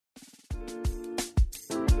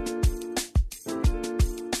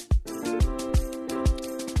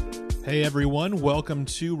Hey everyone, welcome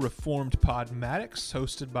to Reformed Podmatics,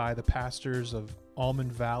 hosted by the pastors of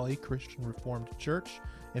Almond Valley Christian Reformed Church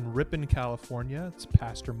in Ripon, California. It's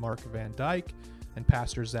Pastor Mark Van Dyke and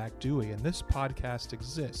Pastor Zach Dewey, and this podcast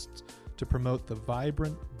exists to promote the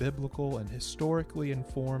vibrant, biblical, and historically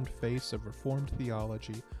informed face of Reformed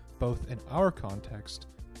theology, both in our context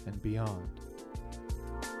and beyond.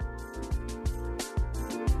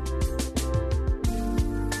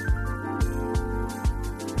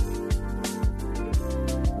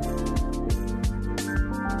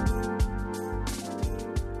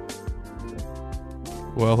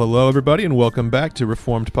 Well, hello everybody, and welcome back to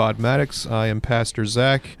Reformed Podmatics. I am Pastor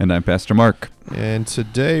Zach. And I'm Pastor Mark. And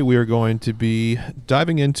today we are going to be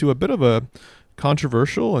diving into a bit of a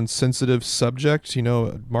controversial and sensitive subject. You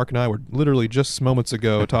know, Mark and I were literally just moments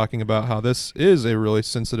ago talking about how this is a really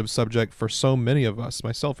sensitive subject for so many of us,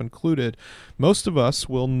 myself included. Most of us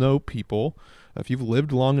will know people. If you've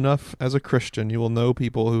lived long enough as a Christian, you will know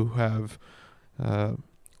people who have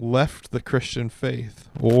left the Christian faith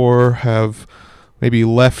or have maybe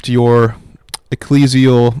left your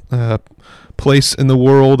ecclesial place in the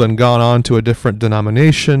world and gone on to a different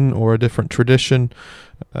denomination or a different tradition.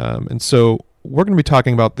 And so we're going to be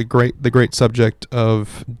talking about the great subject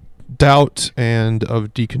of doubt and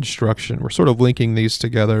of deconstruction. We're sort of linking these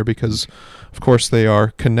together because, of course, they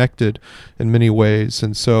are connected in many ways.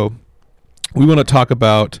 And so we want to talk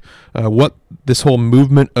about what this whole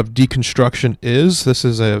movement of deconstruction is. This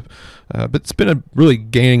is it's been really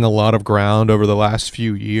gaining a lot of ground over the last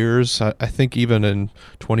few years. I think even in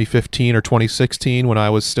 2015 or 2016, when I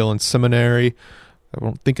was still in seminary, I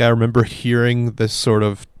don't think I remember hearing this sort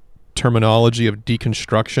of terminology of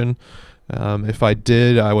deconstruction. If I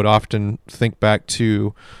did, I would often think back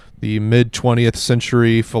to the mid-20th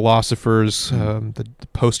century philosophers, the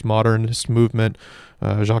postmodernist movement,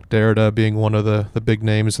 Jacques Derrida being one of the big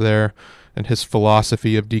names there, and his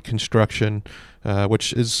philosophy of deconstruction,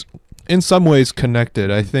 which is in some ways connected.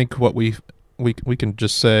 I think what we can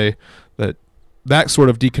just say that sort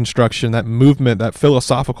of deconstruction, that movement, that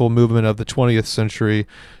philosophical movement of the 20th century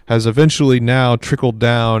has eventually now trickled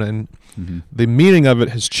down, and the meaning of it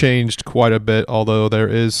has changed quite a bit, although there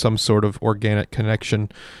is some sort of organic connection.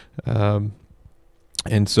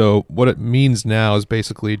 And so what it means now is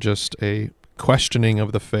basically just a questioning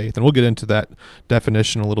of the faith, and we'll get into that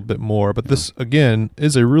definition a little bit more. But this, again,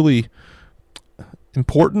 is a really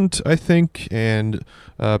important, I think, and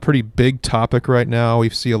pretty big topic right now. We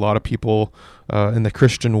see a lot of people in the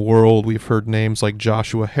Christian world. We've heard names like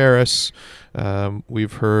Joshua Harris.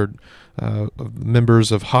 We've heard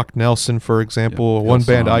members of Hawk Nelson, for example. Yep. One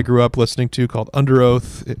band I grew up listening to called Under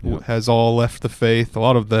Oath has all left the faith. A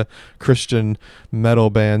lot of the Christian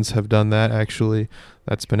metal bands have done that, actually.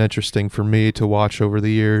 That's been interesting for me to watch over the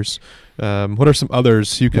years. What are some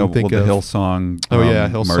others you can think of? The Hillsong.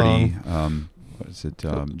 Hillsong. Marty. What is it?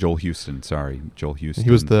 Joel Houston. Sorry, Joel Houston.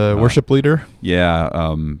 He was the worship leader.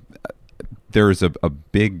 Yeah. There's a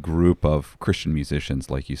big group of Christian musicians,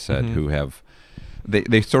 like you said, who have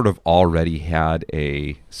they sort of already had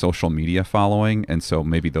a social media following, and so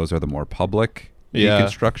maybe those are the more public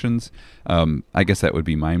deconstructions. I guess that would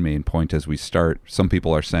be my main point as we start. Some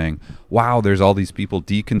people are saying, wow, there's all these people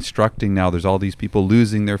deconstructing now. There's all these people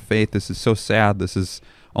losing their faith. This is so sad. This is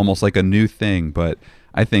almost like a new thing. But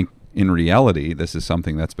I think in reality, this is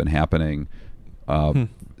something that's been happening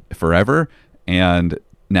forever. And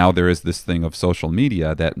now there is this thing of social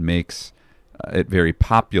media that makes it very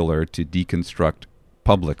popular to deconstruct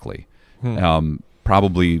publicly.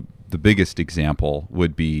 Probably the biggest example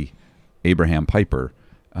would be Abraham Piper,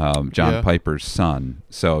 John Piper's son.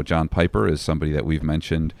 So John Piper is somebody that we've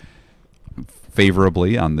mentioned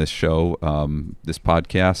favorably on this show, this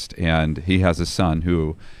podcast, and he has a son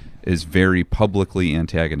who is very publicly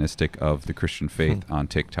antagonistic of the Christian faith on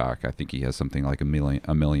TikTok. I think he has something like a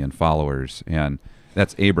million followers, and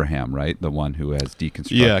that's Abraham, right? The one who has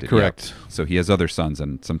deconstructed. Yeah, correct. Yep. So he has other sons,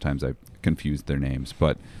 and sometimes I confuse their names,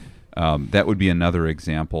 but that would be another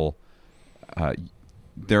example.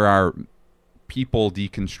 There are people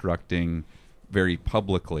deconstructing very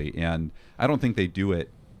publicly, and I don't think they do it.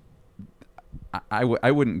 I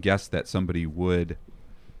wouldn't guess that somebody would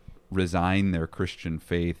resign their Christian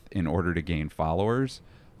faith in order to gain followers,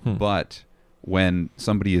 but when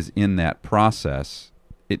somebody is in that process,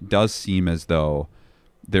 it does seem as though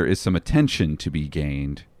there is some attention to be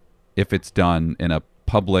gained if it's done in a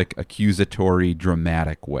public, accusatory,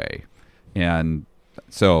 dramatic way. And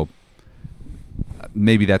so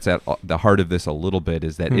maybe that's at the heart of this a little bit,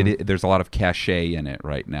 is that there's a lot of cachet in it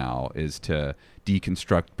right now, is to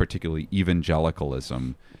deconstruct particularly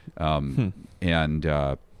evangelicalism.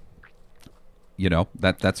 And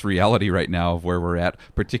that's reality right now of where we're at,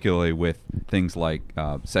 particularly with things like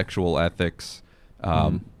sexual ethics,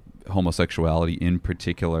 homosexuality in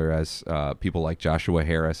particular. As people like Joshua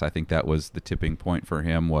Harris, I think that was the tipping point for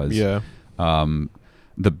him, was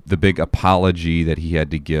the big apology that he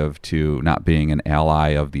had to give to not being an ally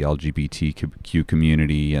of the LGBTQ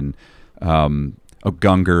community. And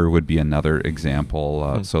Gungor would be another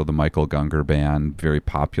example. So the Michael Gungor Band, very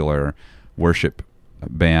popular worship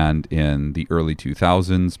band in the early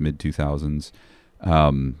 2000s, mid 2000s,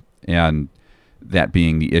 and that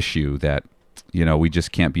being the issue that we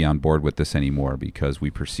just can't be on board with this anymore because we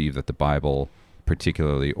perceive that the Bible,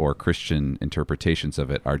 particularly, or Christian interpretations of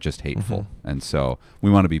it, are just hateful. And so we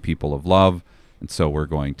want to be people of love, and so we're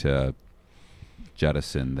going to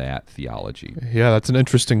jettison that theology. Yeah, that's an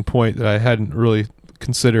interesting point that I hadn't really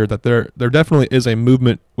considered, that there definitely is a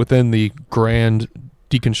movement within the grand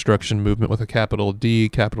deconstruction movement, with a capital D,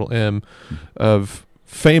 capital M, of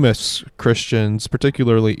famous Christians,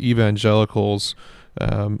 particularly evangelicals,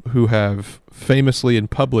 who have famously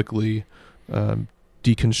and publicly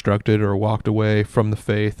deconstructed or walked away from the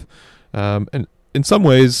faith. And in some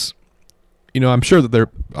ways, I'm sure that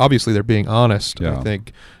they're being honest, I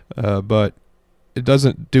think, but it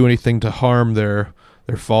doesn't do anything to harm their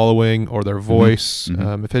following or their voice.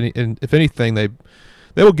 If anything,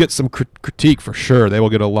 they will get some critique for sure. They will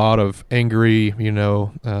get a lot of angry,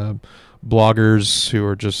 bloggers who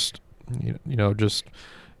are just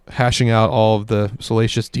hashing out all of the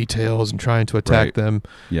salacious details and trying to attack them.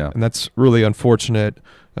 Yeah, and that's really unfortunate.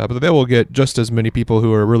 But they will get just as many people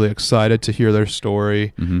who are really excited to hear their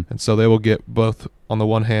story, and so they will get both, on the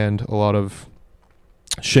one hand, a lot of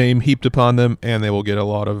shame heaped upon them, and they will get a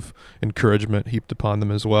lot of encouragement heaped upon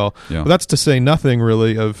them as well. But that's to say nothing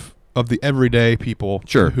really of the everyday people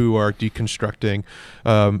who are deconstructing.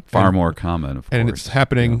 Far more common, of course. And it's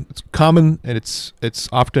happening. It's common, and it's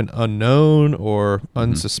often unknown or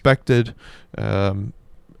unsuspected.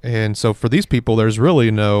 And so for these people, there's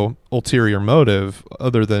really no ulterior motive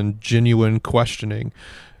other than genuine questioning.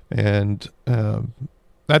 And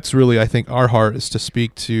that's really, I think, our heart is to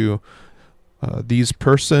speak to these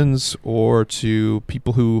persons, or to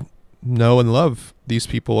people who know and love these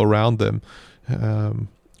people around them.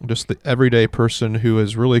 Just the everyday person who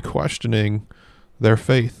is really questioning their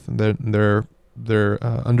faith, their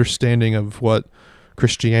understanding of what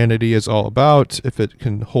Christianity is all about, if it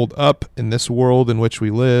can hold up in this world in which we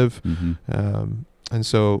live. And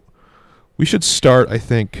so we should start, I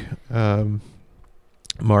think,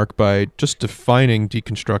 Mark, by just defining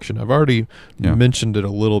deconstruction. I've already mentioned it a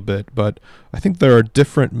little bit, but I think there are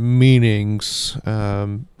different meanings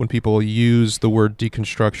when people use the word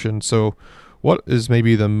deconstruction. So what is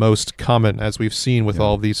maybe the most common, as we've seen with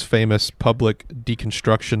all these famous public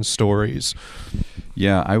deconstruction stories?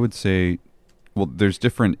 Yeah, I would say, well, there's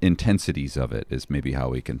different intensities of it, is maybe how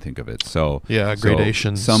we can think of it. So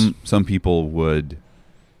gradations. Some people would,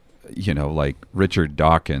 like Richard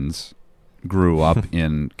Dawkins grew up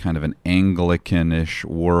in kind of an Anglican-ish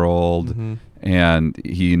world, and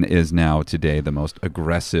he is now today the most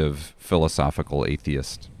aggressive philosophical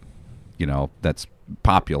atheist, that's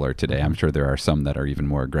popular today. I'm sure there are some that are even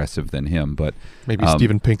more aggressive than him, but maybe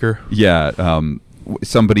Steven Pinker.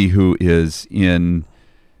 Somebody who is in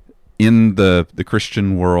the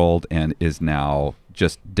Christian world and is now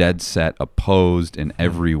just dead set opposed in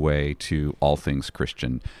every way to all things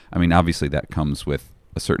Christian. I mean, obviously that comes with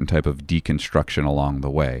a certain type of deconstruction along the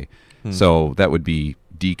way. So that would be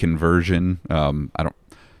deconversion.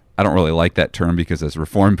 I don't really like that term, because as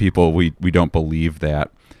Reformed people, we don't believe that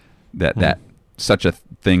such a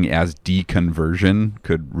thing as deconversion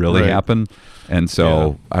could really happen. And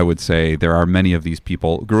so I would say there are many of these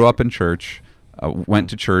people grew up in church, went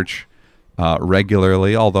to church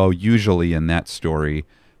regularly, although usually in that story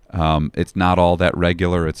it's not all that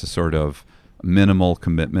regular. It's a sort of minimal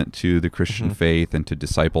commitment to the Christian faith and to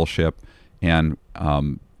discipleship, and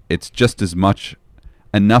it's just as much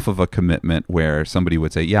enough of a commitment where somebody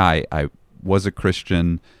would say, I was a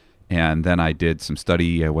Christian, and then I did some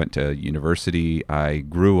study, I went to university, I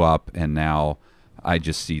grew up, and now I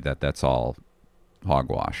just see that that's all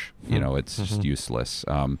hogwash. It's just useless.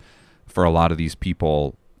 For a lot of these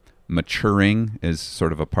people, maturing is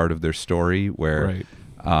sort of a part of their story, where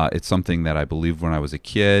it's something that I believed when I was a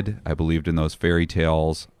kid. I believed in those fairy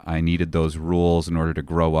tales. I needed those rules in order to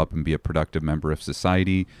grow up and be a productive member of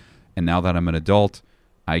society. And now that I'm an adult,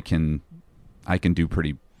 I can do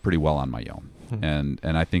pretty well on my own. And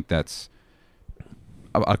I think that's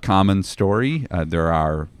a common story. There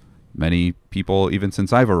are many people, even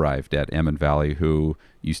since I've arrived at Ammon Valley, who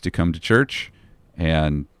used to come to church,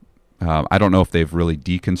 and I don't know if they've really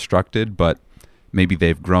deconstructed, but maybe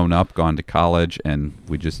they've grown up, gone to college, and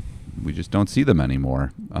we just don't see them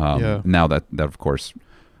anymore. Now that of course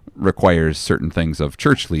requires certain things of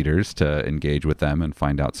church leaders to engage with them and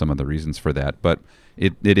find out some of the reasons for that. But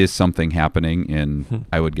it is something happening in,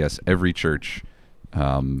 I would guess, every church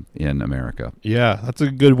in America. Yeah, that's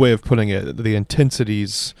a good way of putting it. The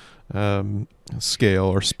intensities scale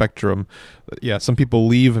or spectrum. Yeah, some people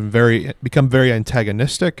leave and become very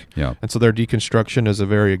antagonistic. Yeah. And so their deconstruction is a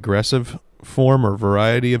very aggressive form or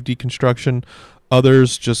variety of deconstruction.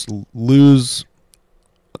 Others just lose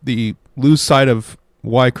sight of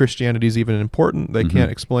why Christianity is even important. They can't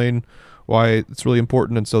explain why it's really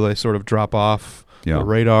important, and so they sort of drop off the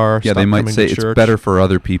radar. Yeah, they might say it's better for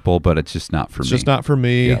other people, but it's just not for me. It's just not for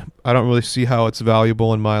me. Yeah. I don't really see how it's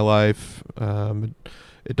valuable in my life.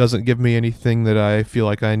 It doesn't give me anything that I feel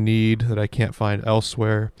like I need that I can't find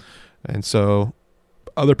elsewhere. And so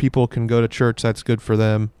other people can go to church. That's good for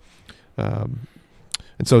them. And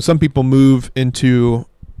so some people move into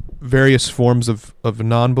various forms of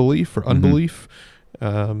non-belief or unbelief.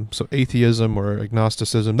 So atheism or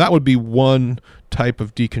agnosticism, that would be one type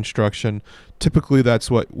of deconstruction. Typically,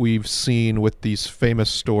 that's what we've seen with these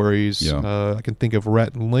famous stories. Yeah. I can think of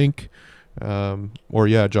Rhett and Link, or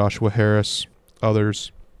Joshua Harris,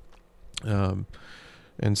 others.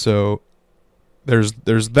 And so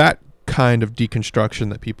there's that kind of deconstruction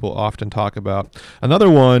that people often talk about. Another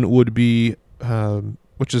one would be,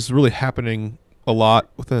 which is really happening a lot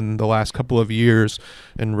within the last couple of years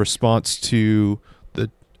in response to the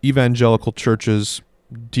evangelical church's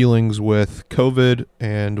dealings with COVID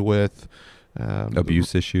and with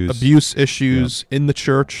abuse issues in the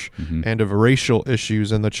church and of racial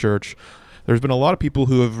issues in the church. There's been a lot of people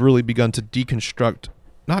who have really begun to deconstruct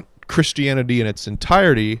not Christianity in its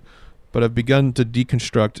entirety, but have begun to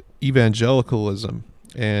deconstruct evangelicalism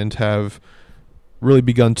and have really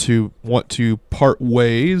begun to want to part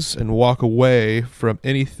ways and walk away from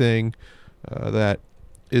anything that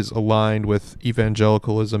is aligned with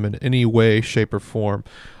evangelicalism in any way, shape, or form.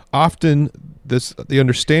 Often, the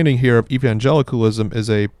understanding here of evangelicalism is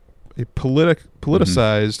a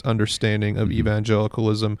politicized understanding of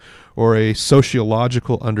evangelicalism, or a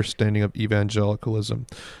sociological understanding of evangelicalism.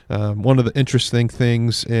 One of the interesting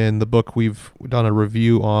things in the book we've done a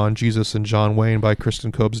review on, Jesus and John Wayne by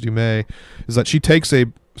Kristen Kobes-Dumais, is that she takes a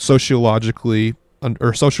sociological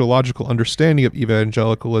understanding of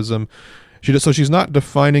evangelicalism. She's not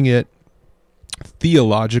defining it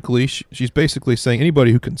theologically. She's basically saying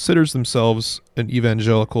anybody who considers themselves an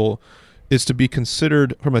evangelical is to be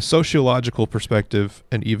considered from a sociological perspective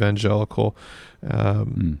an evangelical.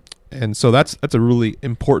 And so that's a really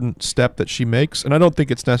important step that she makes, and I don't think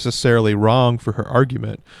it's necessarily wrong for her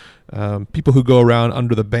argument. People who go around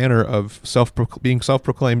under the banner of being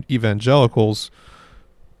self-proclaimed evangelicals,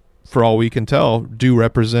 for all we can tell, do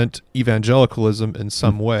represent evangelicalism in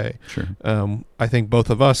some way. Sure. I think both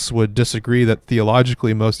of us would disagree that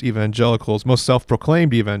theologically most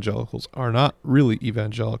self-proclaimed evangelicals are not really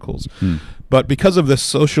evangelicals. But because of this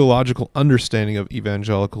sociological understanding of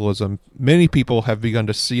evangelicalism, many people have begun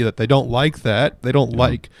to see that they don't like that. They don't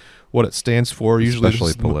like what it stands for, especially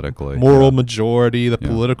usually politically. Moral majority, the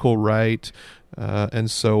political right, and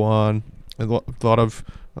so on. A lot of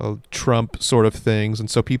Trump sort of things. And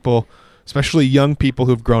so people, especially young people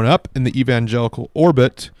who've grown up in the evangelical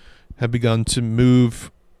orbit, have begun to move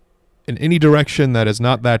in any direction that is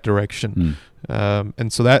not that direction.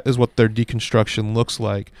 And so that is what their deconstruction looks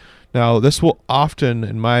like. Now, this will often,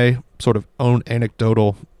 in my sort of own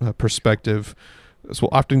anecdotal perspective, this will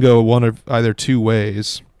often go one of either two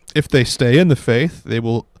ways. If they stay in the faith, they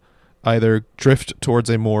will either drift towards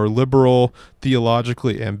a more liberal,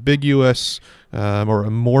 theologically ambiguous, or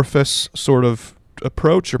amorphous sort of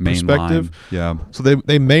approach or perspective. Yeah. So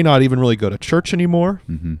they may not even really go to church anymore.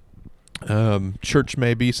 Church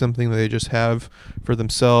may be something that they just have for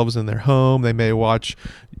themselves in their home. They may watch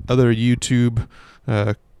other YouTube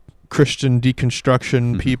Christian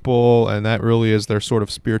deconstruction people, and that really is their sort of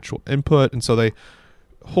spiritual input. And so they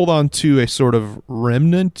hold on to a sort of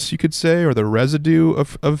remnant, you could say, or the residue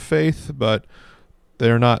of faith, but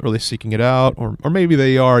they're not really seeking it out. Or maybe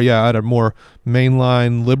they are, at a more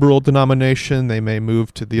mainline liberal denomination. They may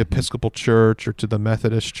move to the Episcopal Church or to the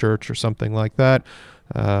Methodist Church or something like that.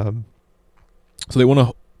 So they want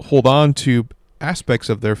to hold on to aspects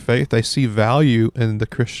of their faith. They see value in the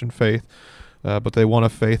Christian faith, but they want a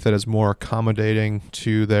faith that is more accommodating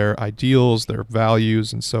to their ideals, their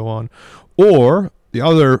values, and so on. Or the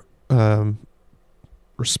other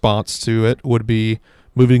response to it would be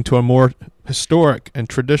moving to a more historic and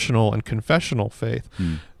traditional and confessional faith.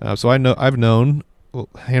 So I've known a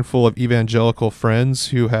handful of evangelical friends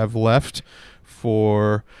who have left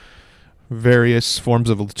for various forms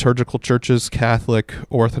of liturgical churches, Catholic,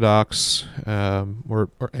 Orthodox, or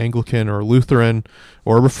Anglican, or Lutheran,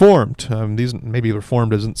 or Reformed. These maybe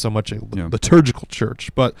Reformed isn't so much a liturgical church,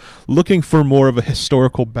 but looking for more of a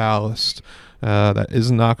historical ballast that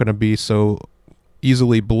is not going to be so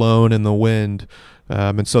easily blown in the wind.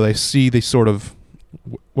 And so they see the sort of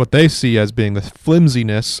what they see as being the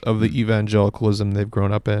flimsiness of the evangelicalism they've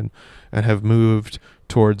grown up in, and have moved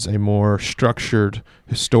towards a more structured,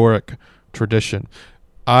 historic tradition.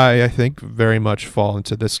 I think, very much fall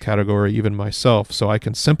into this category, even myself, so I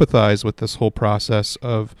can sympathize with this whole process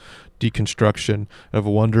of deconstruction, of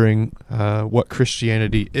wondering what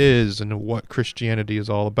Christianity is and what Christianity is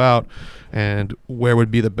all about, and where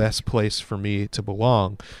would be the best place for me to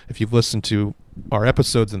belong. If you've listened to our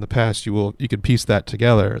episodes in the past, you could piece that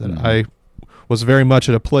together, that I was very much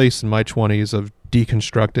at a place in my 20s of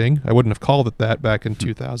deconstructing. I wouldn't have called it that back in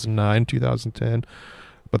 2009, 2010,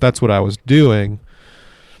 but that's what I was doing.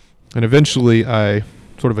 And eventually I,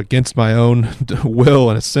 sort of against my own will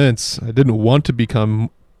in a sense, I didn't want to become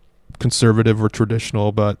conservative or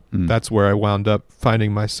traditional, but that's where I wound up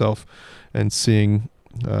finding myself and seeing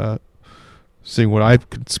what I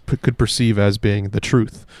could perceive as being the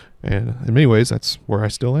truth. And in many ways, that's where I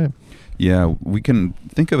still am. Yeah, we can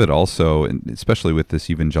think of it also, especially with this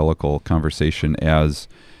evangelical conversation, as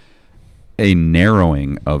a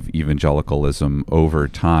narrowing of evangelicalism over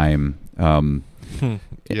time.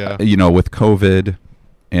 With COVID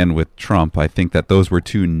and with Trump, I think that those were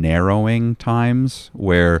two narrowing times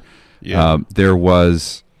where there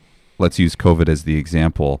was, let's use COVID as the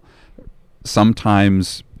example,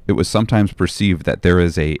 it was sometimes perceived that there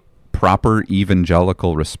is a proper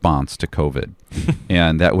evangelical response to COVID.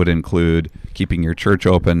 And that would include keeping your church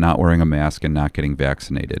open, not wearing a mask, and not getting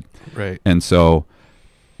vaccinated. Right. And so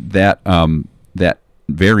that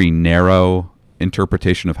very narrow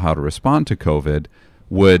interpretation of how to respond to COVID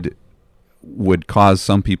would cause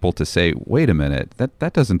some people to say, wait a minute,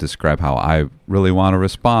 that doesn't describe how I really want to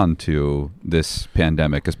respond to this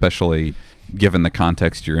pandemic, especially given the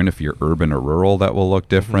context you're in. If you're urban or rural, that will look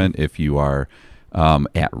different. If you are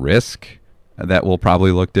at risk, that will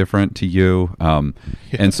probably look different to you.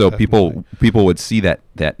 And so people would see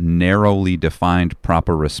that narrowly defined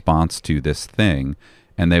proper response to this thing,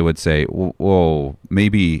 and they would say, whoa,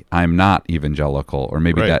 maybe I'm not evangelical, or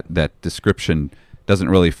maybe that description doesn't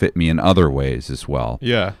really fit me in other ways as well.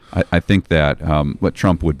 Yeah. I think that what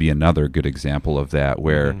Trump would be another good example of that,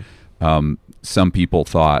 where some people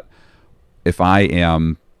thought, if I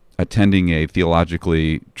am attending a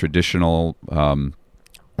theologically traditional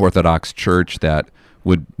Orthodox church that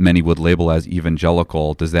many would label as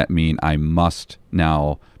evangelical, does that mean I must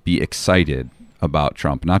now be excited about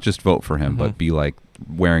Trump, not just vote for him, but be like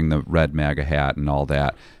wearing the red MAGA hat and all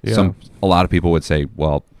that? Yeah. A lot of people would say,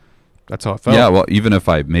 well, that's how it felt. Yeah, well, even if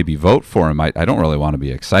I maybe vote for him, I don't really want to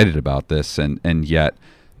be excited about this, and yet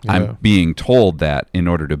I'm being told that in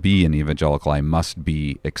order to be an evangelical, I must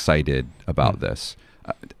be excited about this.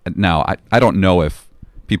 Now, I don't know if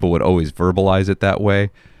people would always verbalize it that way,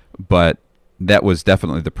 but that was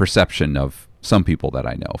definitely the perception of some people that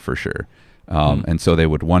I know for sure. And so they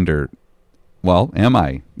would wonder, well, am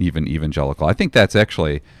I even evangelical? I think that's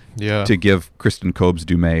actually, to give Kristen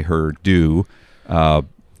Kobes-Dumé her due,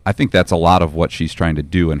 I think that's a lot of what she's trying to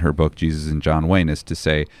do in her book, Jesus and John Wayne, is to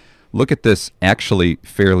say, look at this actually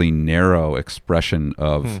fairly narrow expression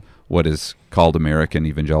of what is called American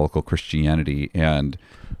evangelical Christianity. And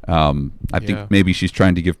I think maybe she's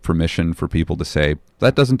trying to give permission for people to say,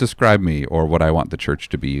 that doesn't describe me or what I want the church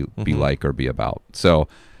to be like or be about. So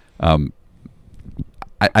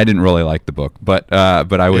I didn't really like the book, but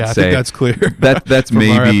I would say think that's clear. That's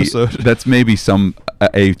maybe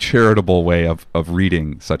a charitable way of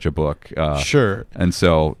reading such a book. Sure. And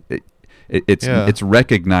so it's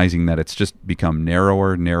recognizing that it's just become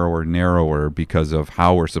narrower because of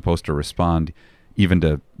how we're supposed to respond, even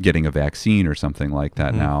to getting a vaccine or something like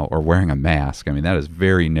that now, or wearing a mask. I mean, that is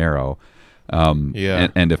very narrow.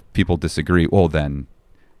 And if people disagree, well, then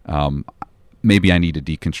maybe I need to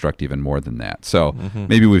deconstruct even more than that. So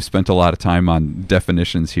maybe we've spent a lot of time on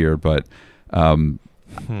definitions here, but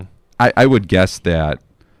I would guess that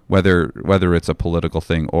whether it's a political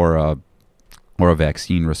thing or a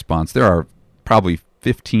vaccine response, there are probably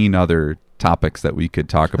 15 other topics that we could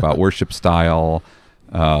talk about: worship style,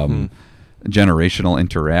 generational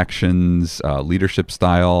interactions, leadership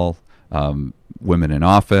style, women in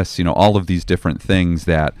office. All of these different things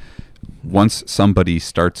that once somebody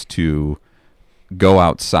starts to go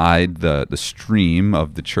outside the stream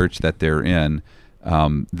of the church that they're in,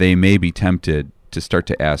 they may be tempted to start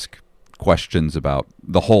to ask questions about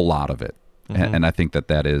the whole lot of it. And I think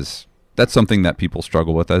that's something that people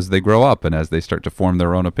struggle with as they grow up and as they start to form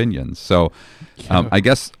their own opinions. So I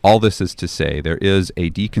guess all this is to say there is a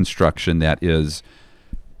deconstruction that is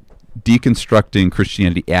deconstructing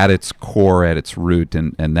Christianity at its core, at its root,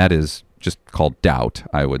 and that is just called doubt,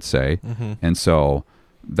 I would say. And so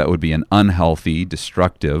that would be an unhealthy,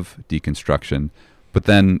 destructive deconstruction. But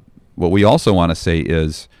then what we also want to say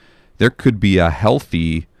is there could be a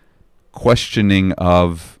healthy questioning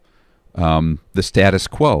of the status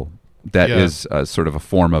quo that is sort of a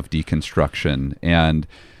form of deconstruction. And,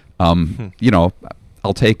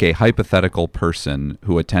 I'll take a hypothetical person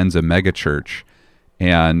who attends a megachurch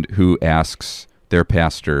and who asks their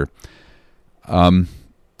pastor,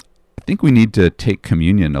 I think we need to take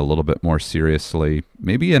communion a little bit more seriously.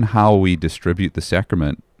 Maybe in how we distribute the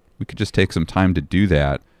sacrament, we could just take some time to do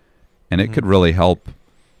that, and it could really help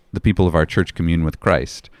the people of our church commune with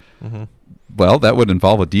Christ. Well, that would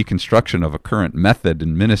involve a deconstruction of a current method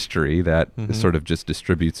in ministry that sort of just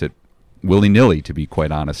distributes it willy-nilly, to be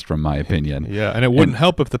quite honest, from my opinion. Yeah, and it wouldn't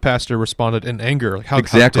help if the pastor responded in anger. Like,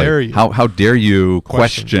 how dare you? How dare you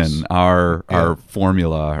question our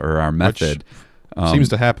formula or our method? Which seems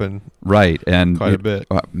to happen, right? And quite a bit.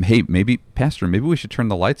 Hey, maybe Pastor, maybe we should turn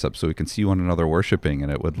the lights up so we can see one another worshiping,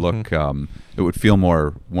 and it would look, it would feel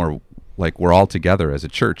more like we're all together as a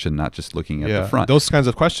church and not just looking at the front. Those kinds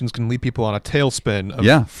of questions can lead people on a tailspin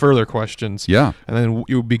of further questions. Yeah, and then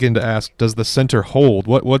you begin to ask, does the center hold?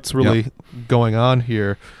 What's really going on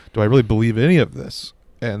here? Do I really believe any of this?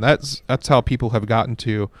 And that's how people have gotten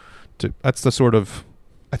to. That's the sort of,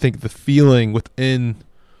 I think, the feeling within.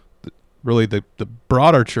 Really, the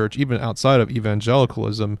broader church, even outside of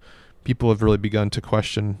evangelicalism, people have really begun to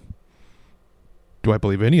question, do I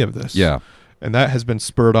believe any of this? Yeah. And that has been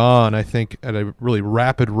spurred on, I think, at a really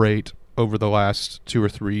rapid rate over the last 2 or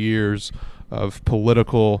 3 years of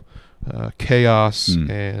political chaos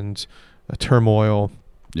and turmoil.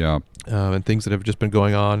 Yeah. And things that have just been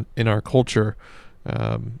going on in our culture.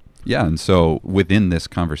 And so within this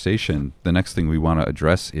conversation, the next thing we want to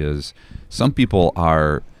address is some people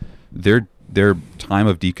are... Their time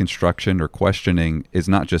of deconstruction or questioning is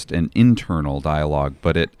not just an internal dialogue,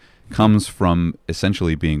 but it comes from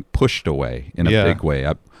essentially being pushed away in a big way.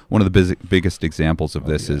 One of the biggest examples of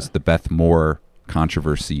this is the Beth Moore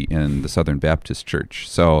controversy in the Southern Baptist Church.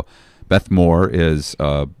 So Beth Moore is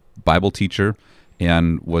a Bible teacher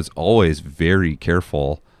and was always very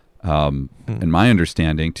careful, in my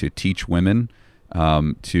understanding, to teach women.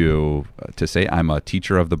 To say I'm a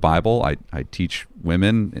teacher of the Bible. I teach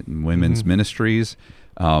women in women's ministries.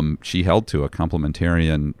 She held to a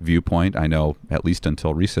complementarian viewpoint, I know, at least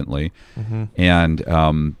until recently. And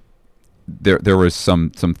there was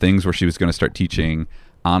some things where she was going to start teaching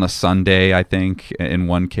on a Sunday, I think, in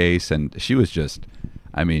one case, and she was just,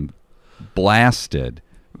 blasted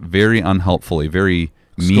very unhelpfully, very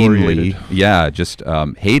meanly. Just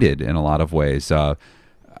hated in a lot of ways.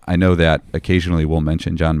 I know that occasionally we'll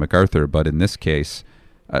mention John MacArthur, but in this case,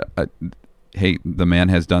 hey, the man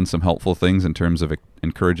has done some helpful things in terms of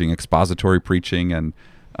encouraging expository preaching and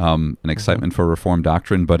an excitement for Reformed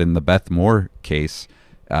doctrine. But in the Beth Moore case,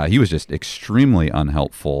 he was just extremely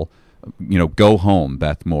unhelpful. Go home,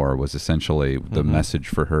 Beth Moore was essentially the message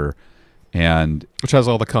for her. And which has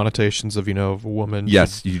all the connotations of, of a woman.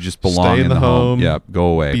 Yes, you just belong in the home. Yeah, go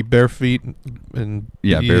away. Be bare feet and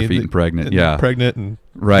bare feet and pregnant. Pregnant and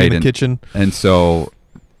right in the kitchen. And so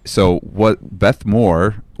what Beth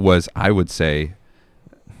Moore was, I would say,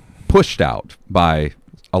 pushed out by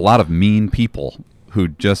a lot of mean people who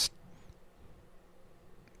just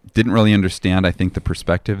didn't really understand, I think, the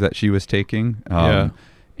perspective that she was taking.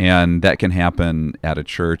 And that can happen at a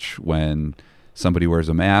church when somebody wears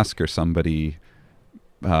a mask or somebody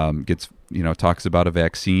gets, talks about a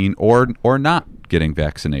vaccine or not getting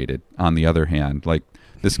vaccinated. On the other hand, like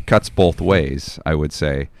this cuts both ways, I would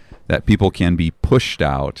say, that people can be pushed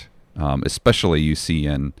out, especially you see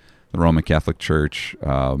in the Roman Catholic Church,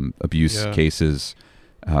 abuse cases.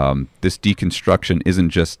 This deconstruction isn't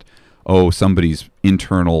just, somebody's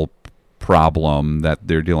internal problem that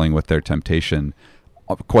they're dealing with, their temptation.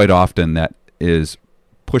 Quite often that is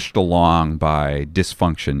pushed along by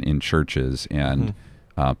dysfunction in churches and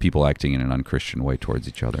people acting in an unchristian way towards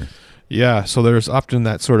each other. Yeah, so there's often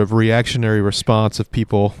that sort of reactionary response of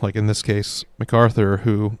people, like in this case, MacArthur,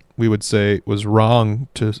 who we would say was wrong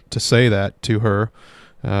to say that to her.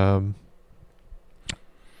 And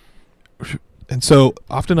so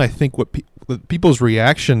often I think what people's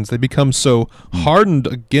reactions, they become so hardened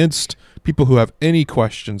against people who have any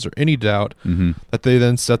questions or any doubt that they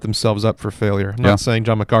then set themselves up for failure. I'm not saying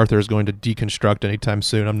John MacArthur is going to deconstruct anytime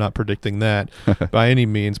soon. I'm not predicting that by any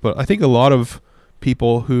means. But I think a lot of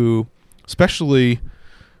people who, especially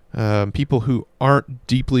people who aren't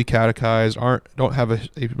deeply catechized, don't have a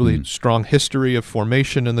really strong history of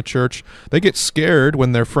formation in the church, they get scared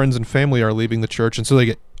when their friends and family are leaving the church, and so they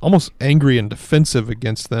get almost angry and defensive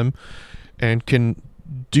against them and can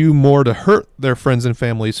do more to hurt their friends and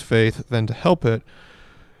family's faith than to help it.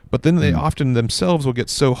 But then they often themselves will get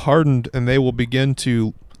so hardened and they will begin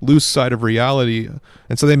to lose sight of reality,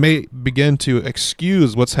 and so they may begin to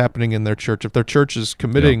excuse what's happening in their church. If their church is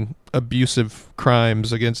committing abusive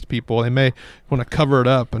crimes against people, they may want to cover it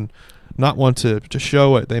up and not want to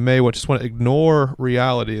show it. They may just want to ignore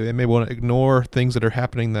reality. They may want to ignore things that are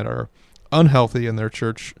happening that are unhealthy in their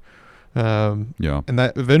church. And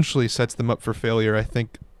that eventually sets them up for failure, I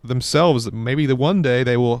think, themselves. Maybe the one day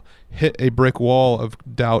they will hit a brick wall of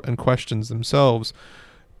doubt and questions themselves,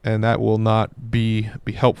 and that will not be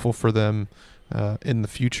helpful for them in the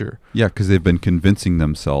future. Yeah, because they've been convincing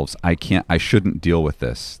themselves, I shouldn't deal with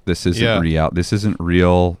this. This isn't real. This isn't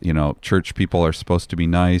real. Church people are supposed to be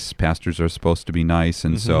nice. Pastors are supposed to be nice.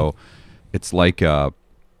 And so it's like a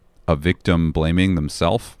victim blaming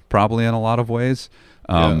themselves, probably in a lot of ways.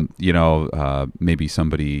 Maybe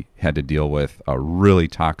somebody had to deal with a really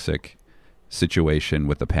toxic situation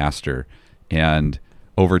with the pastor, and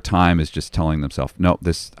over time is just telling themselves, no,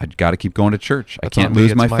 I got to keep going to church. I can't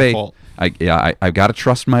lose my faith. I've got to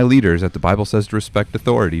trust my leaders. That the Bible says to respect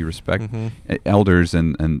authority, respect elders,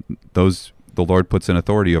 and those the Lord puts in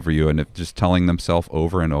authority over you. And if just telling themselves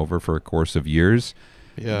over and over for a course of years,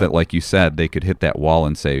 that, like you said, they could hit that wall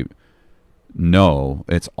and say, no,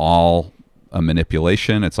 it's all a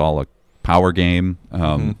manipulation. It's all a power game,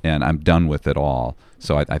 and I'm done with it all.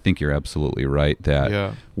 So I think you're absolutely right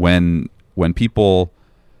that when people,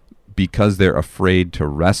 because they're afraid to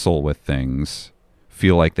wrestle with things,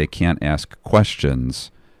 feel like they can't ask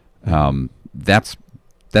questions, that's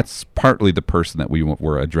partly the person that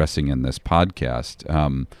we're addressing in this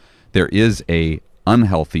podcast. There is a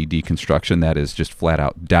unhealthy deconstruction that is just flat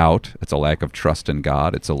out doubt. It's a lack of trust in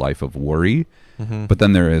God. It's a life of worry. But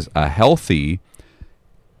then there is a healthy,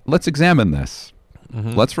 let's examine this.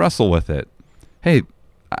 Let's wrestle with it. Hey,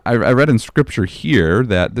 I read in Scripture here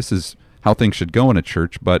that this is how things should go in a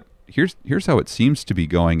church, but here's how it seems to be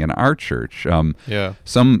going in our church.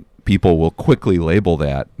 Some people will quickly label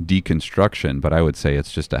that deconstruction, but I would say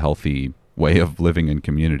it's just a healthy way of living in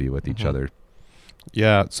community with each other.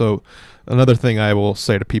 Yeah, so another thing I will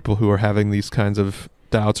say to people who are having these kinds of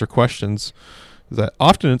doubts or questions is that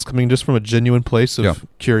often it's coming just from a genuine place of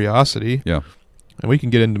curiosity. And we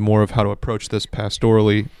can get into more of how to approach this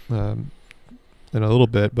pastorally in a little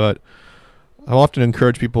bit, but I'll often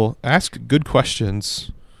encourage people, ask good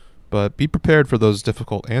questions, but be prepared for those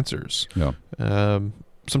difficult answers.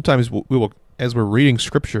 Sometimes we will, as we're reading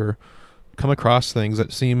Scripture, come across things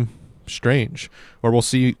that seem strange, or we'll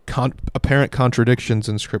see apparent contradictions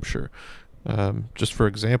in Scripture. Just for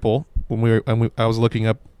example, I was looking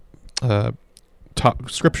up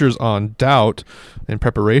scriptures on doubt in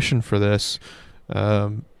preparation for this,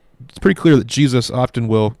 it's pretty clear that Jesus often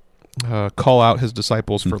will call out his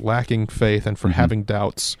disciples for lacking faith and for having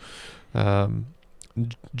doubts.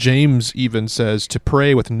 James even says to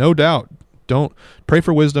pray with no doubt. Don't pray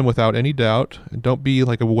for wisdom without any doubt. And don't be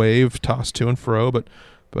like a wave tossed to and fro, but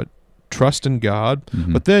trust in God.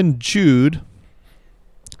 But then Jude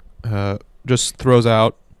just throws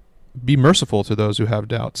out, be merciful to those who have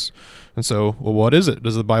doubts. And so, well, what is it?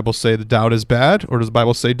 Does the Bible say that doubt is bad, or does the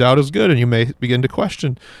Bible say doubt is good? And you may begin to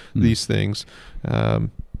question these things.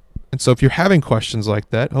 And so if you're having questions like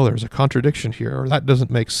that, there's a contradiction here, or that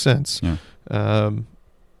doesn't make sense. Do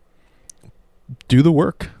the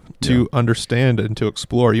work to understand and to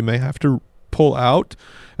explore. You may have to pull out,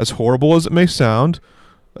 as horrible as it may sound,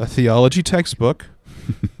 a theology textbook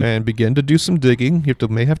and begin to do some digging. You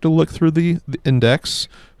may have to look through the index,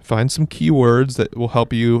 find some keywords that will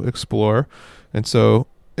help you explore. And so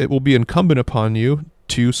it will be incumbent upon you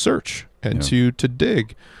to search and to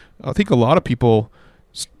dig. I think a lot of people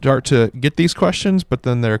start to get these questions, but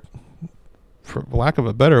then they're, for lack of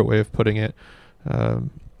a better way of putting it, a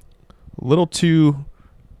little too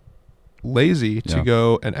lazy to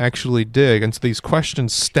go and actually dig, and so these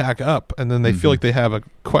questions stack up, and then they feel like they have a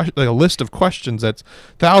list of questions that's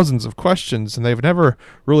thousands of questions, and they've never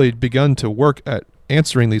really begun to work at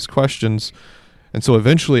answering these questions, and so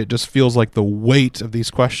eventually it just feels like the weight of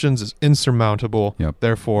these questions is insurmountable.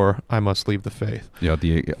 Therefore, I must leave the faith.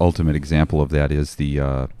 The ultimate example of that is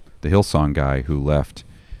the the Hillsong guy who left,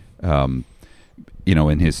 in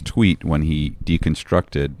his tweet when he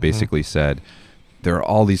deconstructed, basically said, there are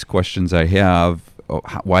all these questions I have.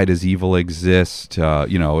 Why does evil exist?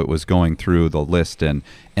 It was going through the list, and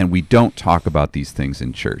we don't talk about these things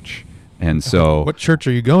in church. And so, what church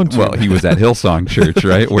are you going to? Well, he was at Hillsong Church,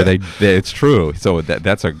 right? Where it's true. So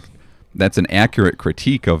that's an accurate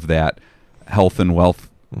critique of that health and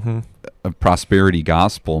wealth, prosperity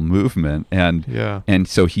gospel movement, and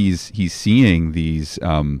so he's seeing these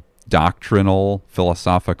doctrinal,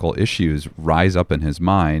 philosophical issues rise up in his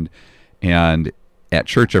mind, and at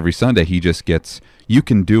church every Sunday he just gets, you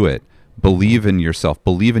can do it. Believe in yourself.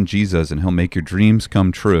 Believe in Jesus, and He'll make your dreams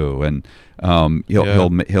come true. And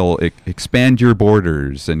He'll expand your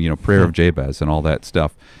borders, and prayer of Jabez and all that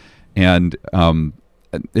stuff. And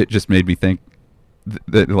it just made me think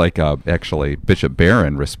that, actually, Bishop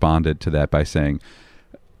Barron responded to that by saying,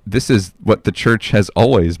 "This is what the church has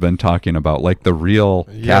always been talking about. Like the real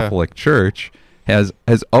Catholic Church has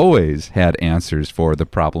always had answers for the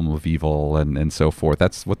problem of evil and so forth.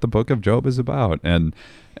 That's what the Book of Job is about, and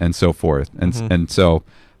so forth. And so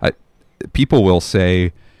people will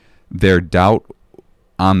say their doubt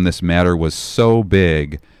on this matter was so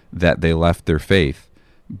big that they left their faith.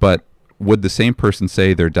 But would the same person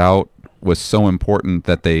say their doubt was so important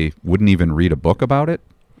that they wouldn't even read a book about it?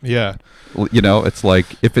 Yeah. It's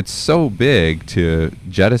like, if it's so big to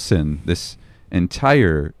jettison this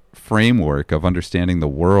entire framework of understanding the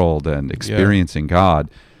world and experiencing God,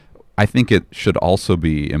 I think it should also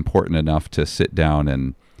be important enough to sit down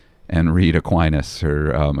and read Aquinas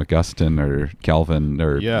or Augustine or Calvin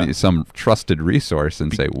or some trusted resource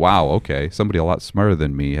and say, wow, okay, somebody a lot smarter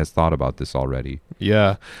than me has thought about this already.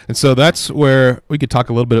 Yeah. And so that's where we could talk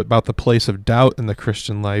a little bit about the place of doubt in the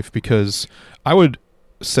Christian life, because I would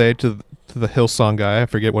say to the Hillsong guy, I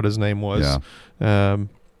forget what his name was,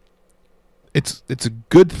 it's a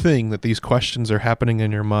good thing that these questions are happening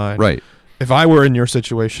in your mind. Right. If I were in your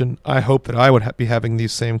situation, I hope that I would be having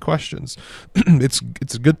these same questions. It's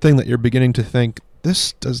a good thing that you're beginning to think,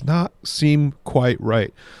 this does not seem quite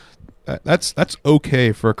right. That's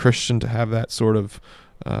okay for a Christian to have that sort of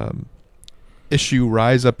issue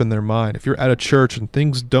rise up in their mind. If you're at a church and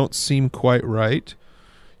things don't seem quite right,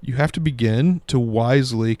 you have to begin to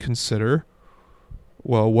wisely consider,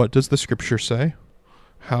 well, what does the Scripture say?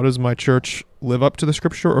 How does my church live up to the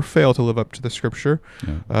Scripture or fail to live up to the Scripture?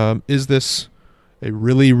 Yeah. Is this a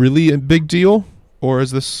really, really big deal, or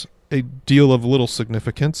is this a deal of little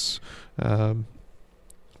significance?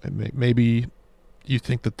 Maybe you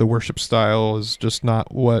think that the worship style is just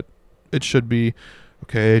not what it should be.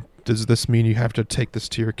 Okay, does this mean you have to take this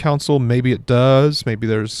to your council? Maybe it does. Maybe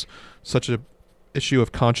there's such a issue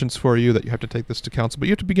of conscience for you that you have to take this to council, but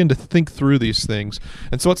you have to begin to think through these things.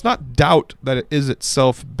 And so it's not doubt that it is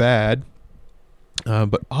itself bad,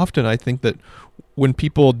 but often I think that when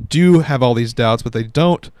people do have all these doubts, but they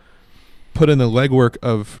don't put in the legwork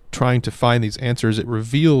of trying to find these answers, it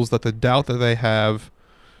reveals that the doubt that they have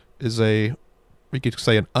is we could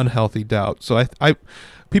say an unhealthy doubt. So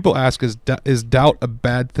people ask, is doubt a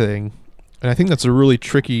bad thing? And I think that's a really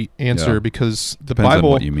tricky answer, because the Depends Bible,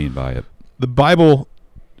 on what you mean by it. The Bible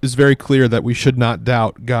is very clear that we should not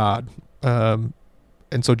doubt God. And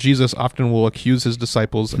so Jesus often will accuse his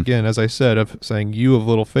disciples, again, as I said, of saying, you of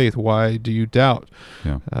little faith, why do you doubt?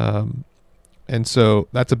 Yeah. And so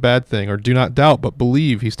that's a bad thing. Or do not doubt, but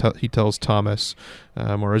believe, he tells Thomas.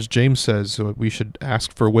 Or as James says, we should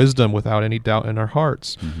ask for wisdom without any doubt in our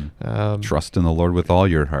hearts. Mm-hmm. Trust in the Lord with all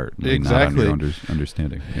your heart. Exactly. Not on your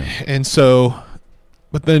understanding. Yeah. And so...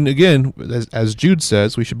 But then again, as Jude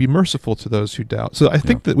says, we should be merciful to those who doubt. So I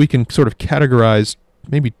think that we can sort of categorize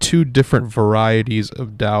maybe two different varieties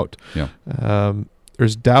of doubt. Yeah.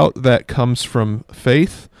 There's doubt that comes from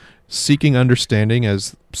faith, seeking understanding,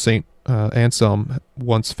 as St. Anselm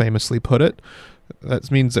once famously put it.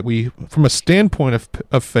 That means that we, from a standpoint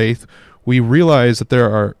of faith, we realize that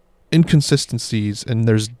there are inconsistencies and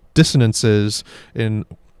there's dissonances in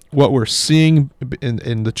what we're seeing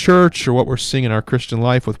in the church or what we're seeing in our Christian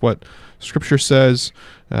life with what Scripture says,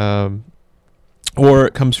 or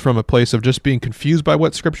it comes from a place of just being confused by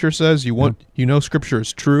what Scripture says. You know Scripture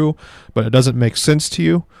is true, but it doesn't make sense to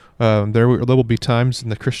you. There will be times in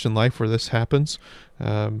the Christian life where this happens.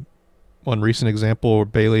 One recent example where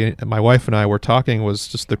Bailey and my wife and I were talking was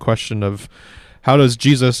just the question of, how does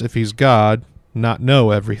Jesus, if he's God, not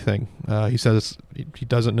know everything. He says he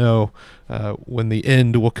doesn't know when the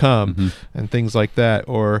end will come, and things like that.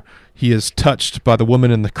 Or he is touched by the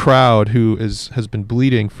woman in the crowd who has been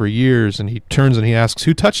bleeding for years, and he turns and he asks,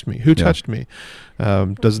 "Who touched me? Who touched me?"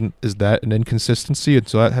 Is that an inconsistency? And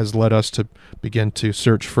so that has led us to begin to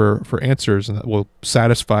search for answers, and that will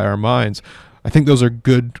satisfy our minds. I think those are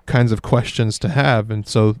good kinds of questions to have, and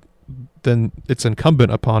so then it's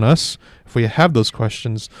incumbent upon us, if we have those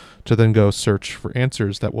questions, to then go search for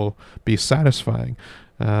answers that will be satisfying.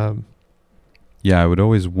 I would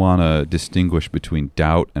always want to distinguish between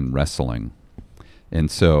doubt and wrestling.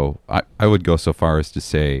 And so I would go so far as to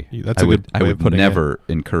say I would never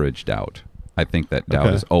encourage doubt. I think that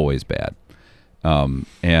doubt is always bad.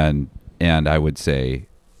 And I would say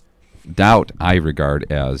doubt I regard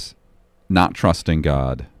as not trusting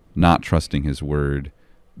God, not trusting his word.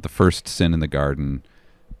 The first sin in the garden,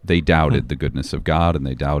 they doubted the goodness of God, and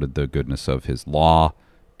they doubted the goodness of his law,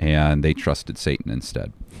 and they trusted Satan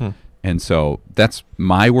instead. And so that's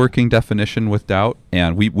my working definition with doubt,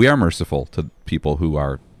 and we are merciful to people who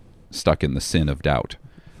are stuck in the sin of doubt.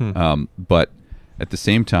 But at the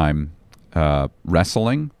same time,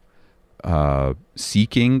 wrestling,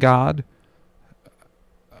 seeking God,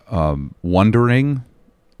 wondering,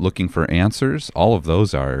 looking for answers, all of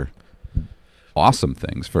those are awesome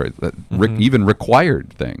things for even required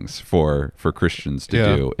things for Christians to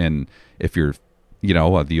do. And if you're,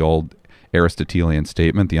 the old Aristotelian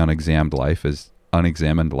statement, the unexamined life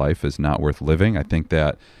is not worth living. I think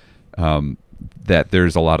that that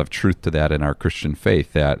there's a lot of truth to that in our Christian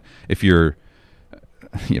faith. That if you're,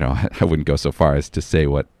 I wouldn't go so far as to say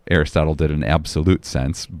what Aristotle did in absolute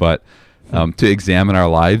sense, but to examine our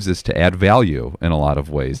lives is to add value in a lot of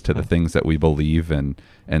ways to the things that we believe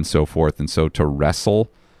and so forth. And so to wrestle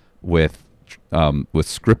with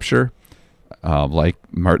Scripture, like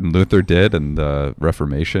Martin Luther did, and the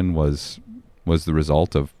Reformation was the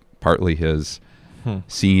result of partly his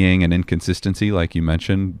seeing an inconsistency, like you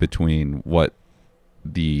mentioned, between what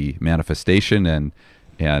the manifestation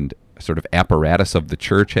and sort of apparatus of the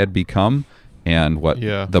church had become and what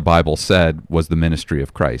the Bible said was the ministry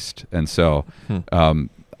of Christ. And so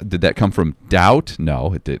did that come from doubt?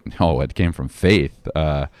 No, it didn't. No, it came from faith,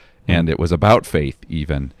 and it was about faith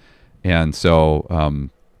even. And so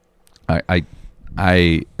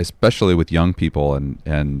I especially with young people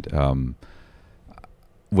and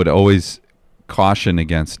would always caution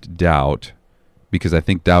against doubt, because I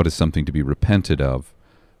think doubt is something to be repented of,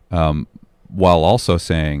 while also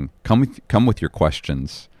saying, come with your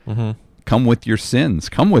questions, come with your sins,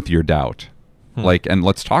 come with your doubt, and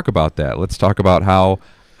let's talk about that. Let's talk about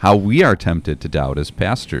how we are tempted to doubt as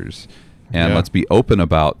pastors, and let's be open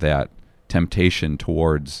about that temptation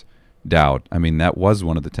towards doubt. I mean, that was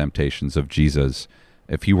one of the temptations of Jesus.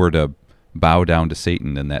 If he were to bow down to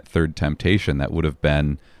Satan in that third temptation, that would have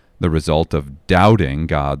been the result of doubting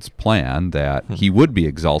God's plan that he would be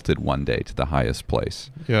exalted one day to the highest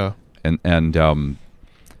place. Yeah. And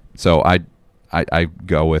so I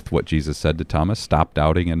go with what Jesus said to Thomas: stop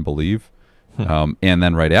doubting and believe. And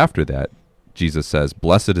then right after that, Jesus says,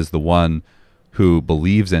 "Blessed is the one who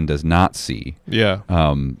believes and does not see." Yeah.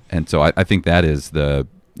 And so I think that is the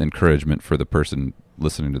encouragement for the person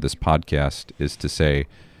listening to this podcast, is to say,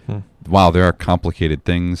 wow, there are complicated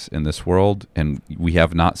things in this world, and we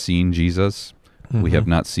have not seen Jesus. We have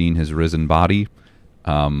not seen his risen body.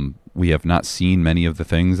 We have not seen many of the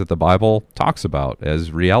things that the Bible talks about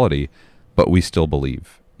as reality, but we still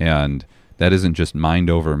believe. And that isn't just mind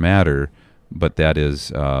over matter, but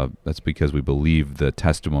that's because we believe the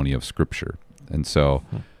testimony of Scripture. And so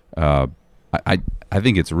I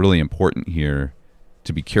think it's really important here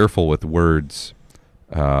to be careful with words.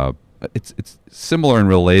 It's similar and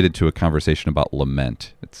related to a conversation about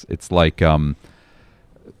lament. It's like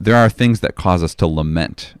there are things that cause us to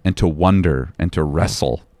lament and to wonder and to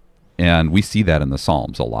wrestle, and we see that in the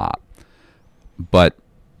Psalms a lot. But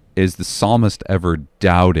is the psalmist ever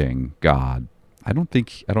doubting God? I don't think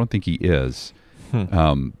he is.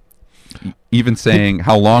 Even saying,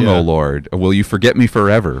 "How long, O Lord? Will you forget me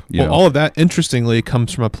forever?" All of that, interestingly,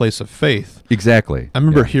 comes from a place of faith. Exactly. I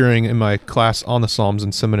remember hearing in my class on the Psalms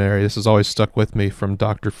in seminary, this has always stuck with me, from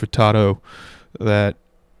Dr. Furtado, that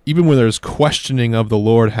even when there's questioning of the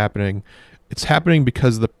Lord happening, it's happening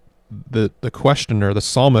because the questioner, the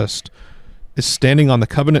psalmist, is standing on the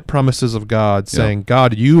covenant promises of God, saying,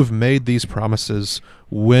 God, you have made these promises.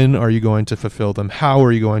 When are you going to fulfill them? How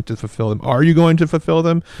are you going to fulfill them? Are you going to fulfill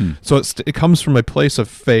them? So it comes from a place of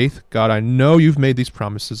faith. God, I know you've made these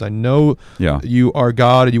promises. I know you are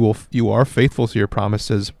God and you are faithful to your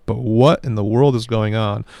promises, but what in the world is going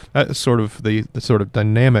on? That is sort of the sort of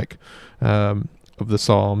dynamic of the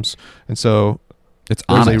Psalms. And so it's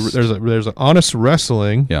honest. There's an honest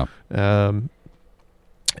wrestling. But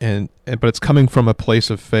it's coming from a place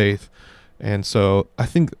of faith. And so I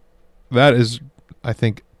think that is,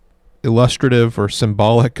 illustrative or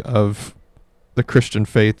symbolic of the Christian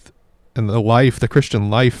faith and the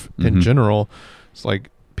Christian life in general. It's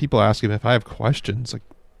like people ask me if I have questions. Like,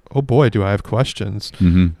 oh boy, do I have questions.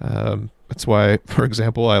 That's why, for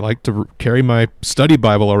example, I like to carry my study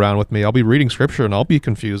Bible around with me. I'll be reading scripture and I'll be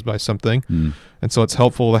confused by something. And so it's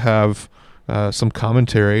helpful to have some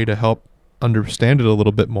commentary to help understand it a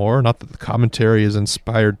little bit more. Not that the commentary is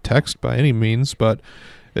inspired text by any means, but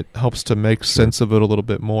it helps to make sense of it a little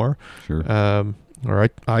bit more. Or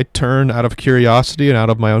I turn out of curiosity and out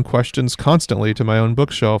of my own questions constantly to my own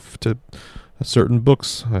bookshelf, to certain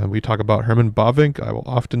books. We talk about Herman Bavinck. I will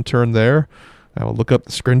often turn there. I will look up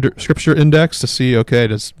the scripture index to see, okay,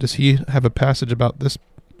 does he have a passage about this,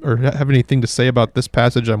 or have anything to say about this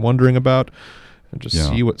passage I'm wondering about? And just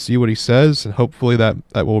see what he says, and hopefully that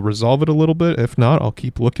will resolve it a little bit. If not, I'll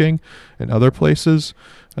keep looking in other places.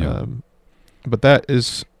 But that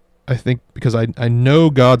is, I think, because I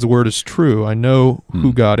know God's word is true. I know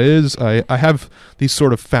who God is. I have these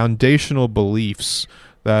sort of foundational beliefs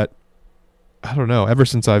that, I don't know, ever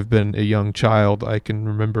since I've been a young child, I can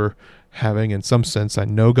remember having. In some sense, I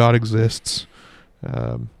know God exists.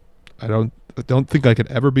 I don't think I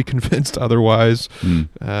could ever be convinced otherwise.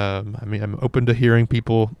 I mean, I'm open to hearing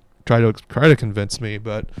people try to convince me,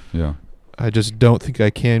 but I just don't think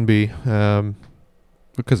I can be.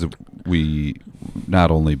 Because we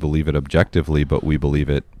not only believe it objectively, but we believe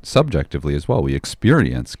it subjectively as well. We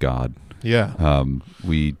experience God.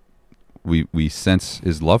 We sense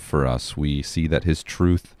His love for us. We see that His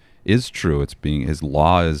truth is true. His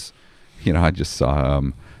law is. I just saw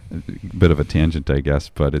a bit of a tangent, I guess,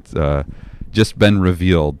 but it's just been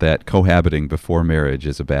revealed that cohabiting before marriage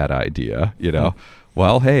is a bad idea.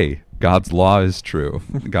 Well, hey, God's law is true.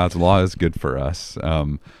 God's law is good for us.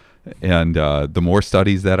 And the more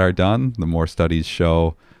studies that are done, the more studies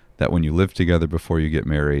show that when you live together before you get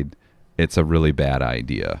married, it's a really bad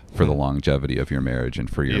idea for the longevity of your marriage and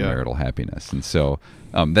for your marital happiness. And so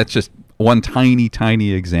that's just one tiny,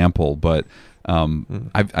 tiny example, but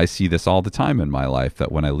I see this all the time in my life,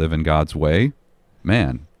 that when I live in God's way,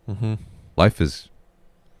 man, life is,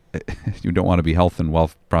 you don't want to be health and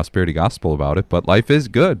wealth prosperity gospel about it, but life is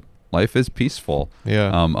good. Life is peaceful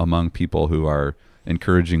among people who are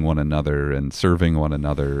encouraging one another and serving one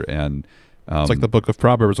another. And it's like the book of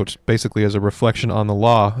Proverbs, which basically is a reflection on the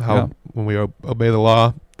law, how when we obey the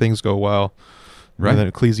law, things go well. And then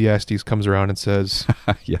Ecclesiastes comes around and says,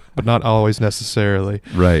 but not always necessarily.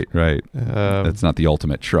 Right. That's not the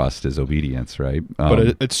ultimate trust, is obedience, right?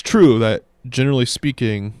 But it's true that, generally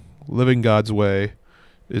speaking, living God's way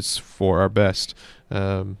is for our best.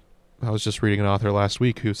 I was just reading an author last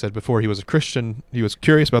week who said before he was a Christian, he was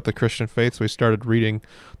curious about the Christian faith, so he started reading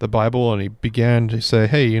the Bible, and he began to say,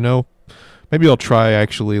 hey, maybe I'll try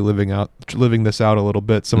actually living this out a little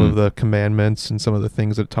bit, some of the commandments and some of the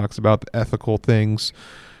things that it talks about, the ethical things.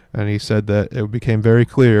 And he said that it became very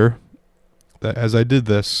clear that as I did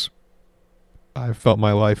this, I felt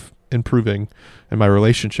my life improving and my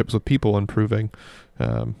relationships with people improving,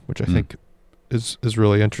 which I think is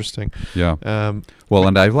really interesting. Well,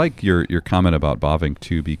 and I like your comment about Bavinck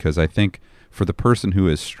too, because I think for the person who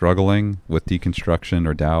is struggling with deconstruction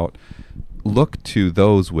or doubt, look to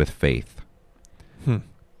those with faith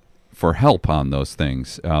for help on those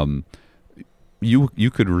things.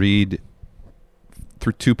 You could read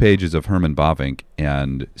through 2 pages of Herman Bavinck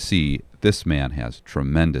and see this man has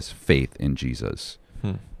tremendous faith in Jesus.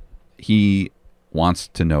 He wants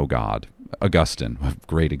to know God. Augustine, a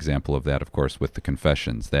great example of that, of course, with the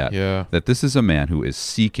Confessions, that this is a man who is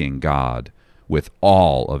seeking God with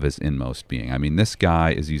all of his inmost being. I mean, this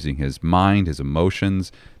guy is using his mind, his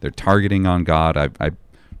emotions. They're targeting on God. I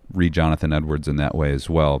read Jonathan Edwards in that way as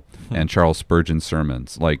well, and Charles Spurgeon's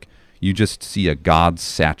sermons. Like, you just see a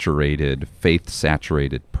God-saturated,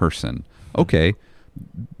 faith-saturated person. Okay,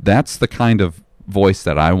 that's the kind of voice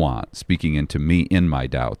that I want speaking into me in my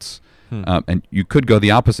doubts. And you could go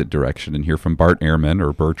the opposite direction and hear from Bart Ehrman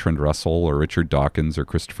or Bertrand Russell or Richard Dawkins or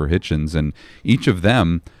Christopher Hitchens, and each of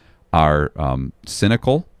them are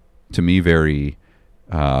cynical, to me very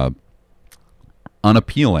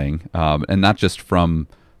unappealing, and not just from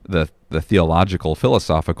the theological,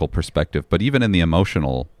 philosophical perspective, but even in the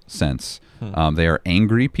emotional sense. They are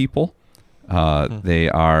angry people. They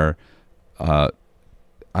are,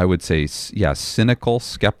 I would say, cynical,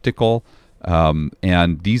 skeptical,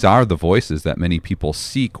 and these are the voices that many people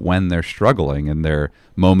seek when they're struggling in their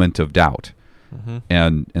moment of doubt.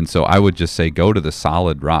 And so I would just say, go to the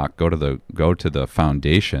solid rock, go to the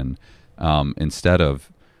foundation, instead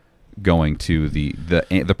of going to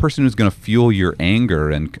the person who's going to fuel your anger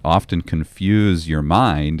and often confuse your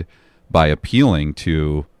mind by appealing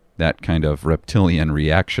to that kind of reptilian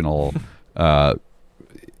reactional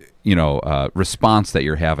response that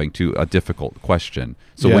you're having to a difficult question.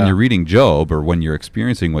 So when you're reading Job, or when you're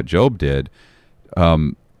experiencing what Job did,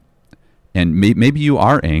 and maybe you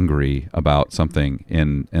are angry about something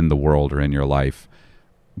in the world or in your life,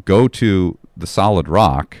 go to the solid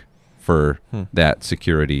rock for that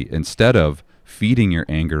security, instead of feeding your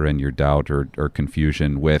anger and your doubt or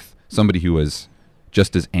confusion with somebody who is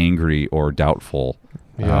just as angry or doubtful.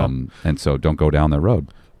 And so don't go down that road.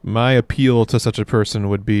 My appeal to such a person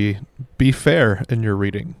would be fair in your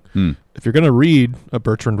reading. If you're going to read a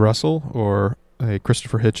Bertrand Russell or a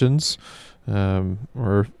Christopher Hitchens,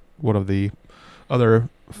 or one of the other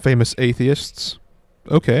famous atheists,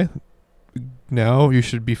 okay, now you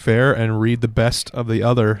should be fair and read the best of the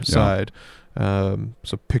other side.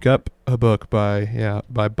 So pick up a book by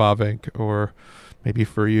Bavinck, or maybe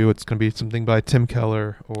for you it's going to be something by Tim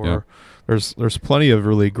Keller, or there's plenty of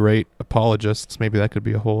really great apologists. Maybe that could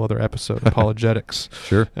be a whole other episode, apologetics.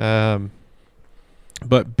 Sure.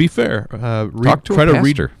 But be fair. Try to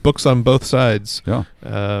read books on both sides.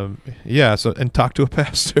 Yeah. So and talk to a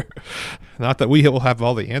pastor. Not that we will have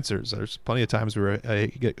all the answers. There's plenty of times where I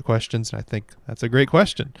get questions and I think that's a great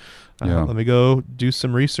question. Let me go do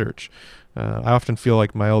some research. I often feel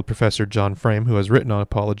like my old professor John Frame, who has written on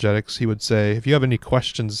apologetics, he would say, if you have any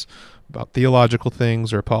questions about theological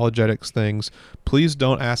things or apologetics things, please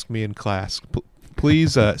don't ask me in class.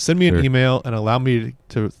 Please send me an email and allow me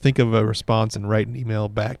to think of a response and write an email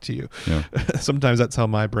back to you. Sometimes that's how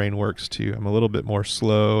my brain works too. I'm a little bit more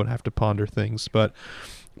slow and have to ponder things. But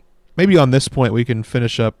maybe on this point we can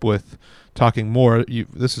finish up with talking more.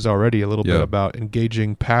 This is already a little bit about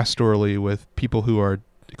engaging pastorally with people who are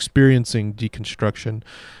experiencing deconstruction.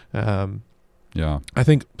 I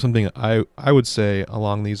think something I would say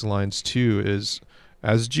along these lines too is,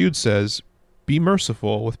 as Jude says, be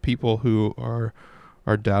merciful with people who are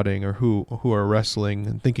doubting, or who are wrestling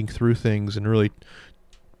and thinking through things and really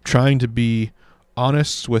trying to be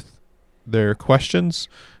honest with their questions.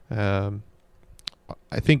 I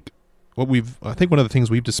think one of the things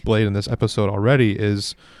we've displayed in this episode already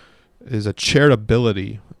is a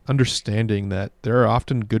charitability, understanding that there are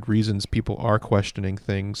often good reasons people are questioning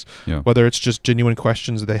things, whether it's just genuine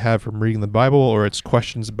questions that they have from reading the Bible, or it's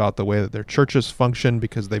questions about the way that their churches function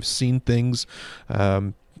because they've seen things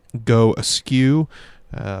go askew.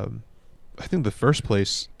 I think the first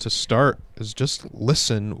place to start is just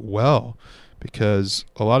listen well, because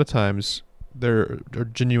a lot of times there are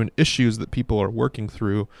genuine issues that people are working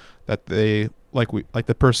through that they, like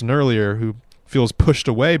the person earlier who feels pushed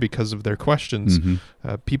away because of their questions.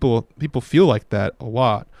 People feel like that a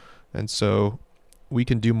lot, and so we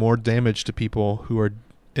can do more damage to people who are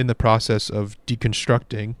in the process of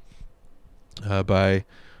deconstructing by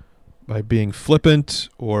being flippant,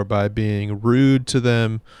 or by being rude to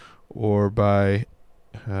them, or by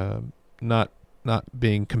not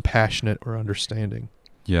being compassionate or understanding.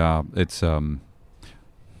 Yeah, it's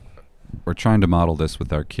we're trying to model this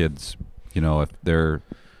with our kids. If they're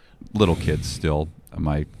little kids still.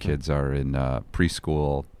 My kids are in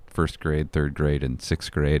preschool, 1st grade, 3rd grade, and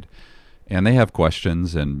 6th grade, and they have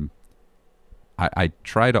questions, and I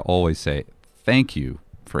try to always say, thank you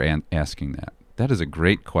for asking that. That is a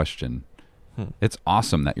great question. It's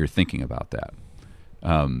awesome that you're thinking about that.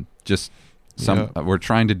 We're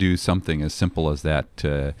trying to do something as simple as that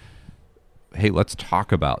to, hey, let's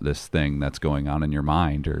talk about this thing that's going on in your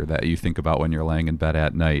mind, or that you think about when you're laying in bed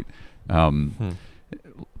at night.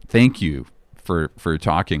 Thank you for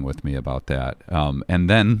talking with me about that. And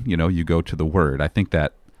then, you go to the Word. I think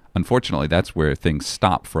that, unfortunately, that's where things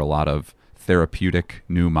stop for a lot of therapeutic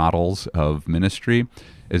new models of ministry,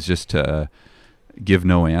 is just to give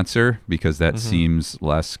no answer, because that seems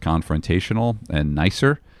less confrontational and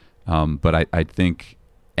nicer. But I think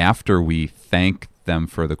after we thank them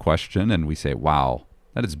for the question and we say, wow,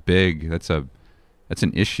 that is big, that's an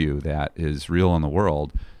issue that is real in the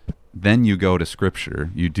world, then you go to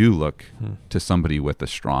Scripture. You do look to somebody with a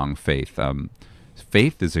strong faith.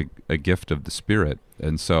 Faith is a gift of the Spirit,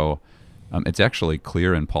 and so It's actually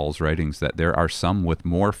clear in Paul's writings that there are some with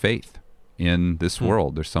more faith in this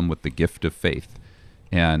world. There's some with the gift of faith.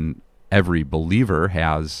 And every believer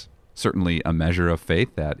has certainly a measure of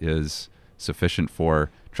faith that is sufficient for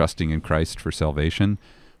trusting in Christ for salvation.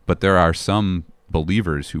 But there are some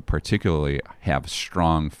believers who particularly have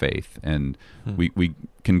strong faith, and we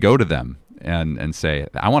can go to them and say,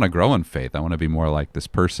 I want to grow in faith. I want to be more like this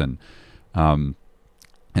person. And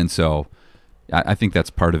so I think that's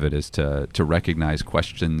part of it, is to recognize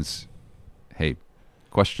questions. Hey,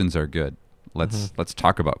 questions are good. Let's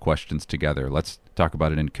talk about questions together. Let's talk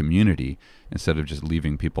about it in community instead of just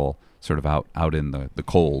leaving people sort of out in the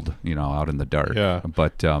cold, out in the dark. Yeah.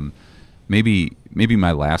 But maybe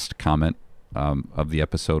my last comment of the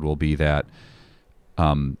episode will be that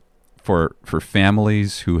for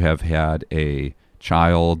families who have had a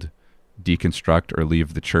child deconstruct or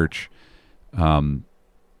leave the church, I'm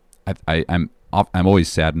always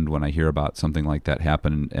saddened when I hear about something like that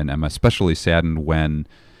happen, and I'm especially saddened when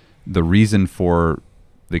the reason for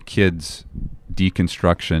the kids'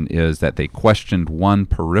 deconstruction is that they questioned one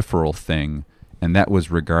peripheral thing, and that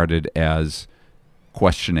was regarded as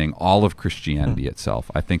questioning all of Christianity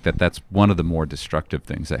itself. I think that's one of the more destructive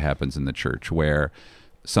things that happens in the church, where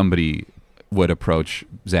somebody would approach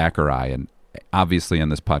Zachariah, and obviously on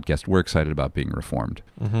this podcast, we're excited about being reformed.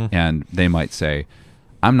 And they might say,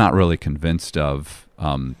 I'm not really convinced of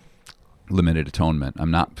limited atonement.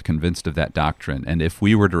 I'm not convinced of that doctrine. And if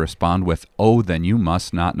we were to respond with, oh, then you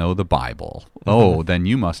must not know the Bible. Oh, then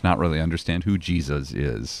you must not really understand who Jesus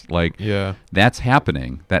is. That's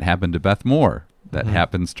happening. That happened to Beth Moore. That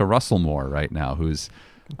happens to Russell Moore right now, who's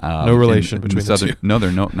no relation between the two. No,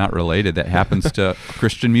 they're not related. That happens to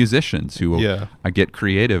Christian musicians who get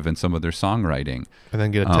creative in some of their songwriting. And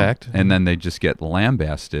then get attacked. And then they just get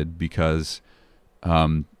lambasted because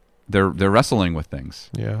they're wrestling with things.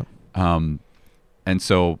 Yeah. And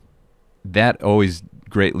so that always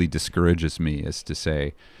greatly discourages me, is to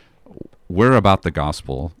say, we're about the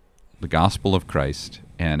gospel of Christ.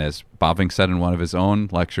 And as Bavinck said in one of his own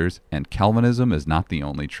lectures, and Calvinism is not the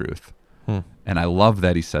only truth. And I love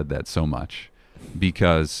that he said that so much,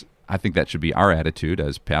 because I think that should be our attitude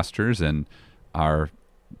as pastors, and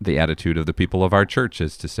the attitude of the people of our church,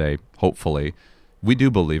 is to say, hopefully, we do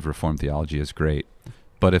believe Reformed theology is great.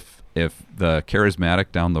 But if the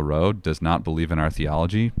charismatic down the road does not believe in our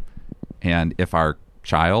theology, and if our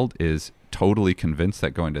child is totally convinced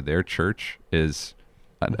that going to their church is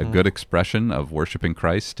a good expression of worshiping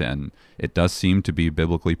Christ, and it does seem to be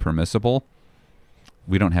biblically permissible,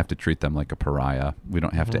 we don't have to treat them like a pariah. We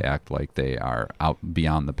don't have to act like they are out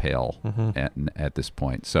beyond the pale at this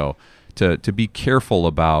point. So to be careful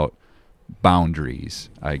about boundaries,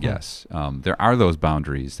 I guess. There are those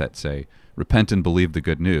boundaries that say, repent and believe the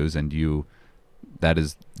good news, and that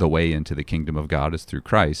is the way into the kingdom of God, is through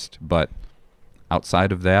Christ. But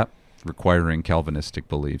outside of that, requiring Calvinistic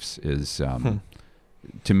beliefs is,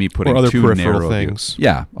 to me, putting other too peripheral narrow things.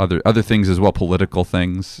 Other things as well, political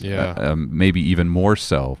things. Maybe even more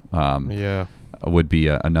so. Would be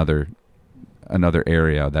another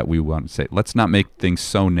area that we want to say, let's not make things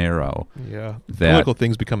so narrow. Political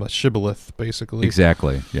things become a shibboleth, basically.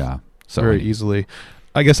 Exactly. Yeah. So very easily.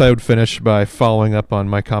 I guess I would finish by following up on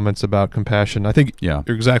my comments about compassion. I think you're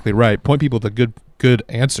exactly right. Point people to good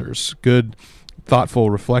answers, good, thoughtful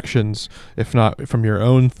reflections, if not from your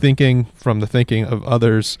own thinking, from the thinking of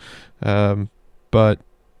others. But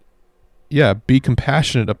be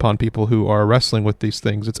compassionate upon people who are wrestling with these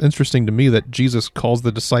things. It's interesting to me that Jesus calls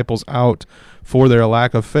the disciples out for their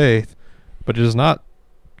lack of faith, but he does not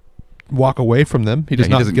walk away from them. He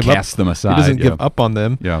doesn't cast them aside. He doesn't give up on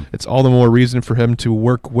them. It's all the more reason for him to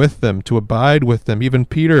work with them, to abide with them. Even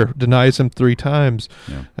Peter denies him 3 times.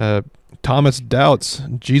 Thomas doubts.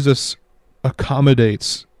 Jesus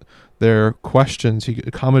accommodates their questions. He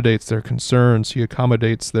accommodates their concerns. He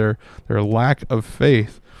accommodates their lack of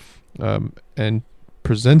faith, and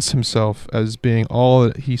presents himself as being all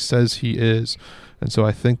that he says he is. And so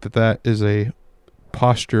I think that is a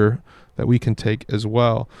posture that we can take as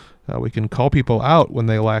well. We can call people out when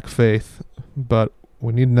they lack faith, but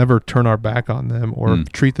we need to never turn our back on them or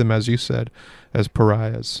treat them, as you said, as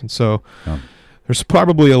pariahs. And so there's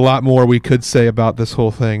probably a lot more we could say about this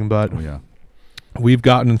whole thing, but we've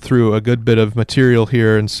gotten through a good bit of material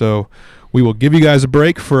here, and so we will give you guys a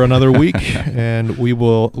break for another week, and we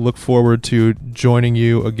will look forward to joining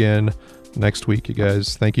you again next week, you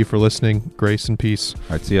guys. Thank you for listening. Grace and peace.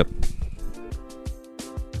 All right, see ya.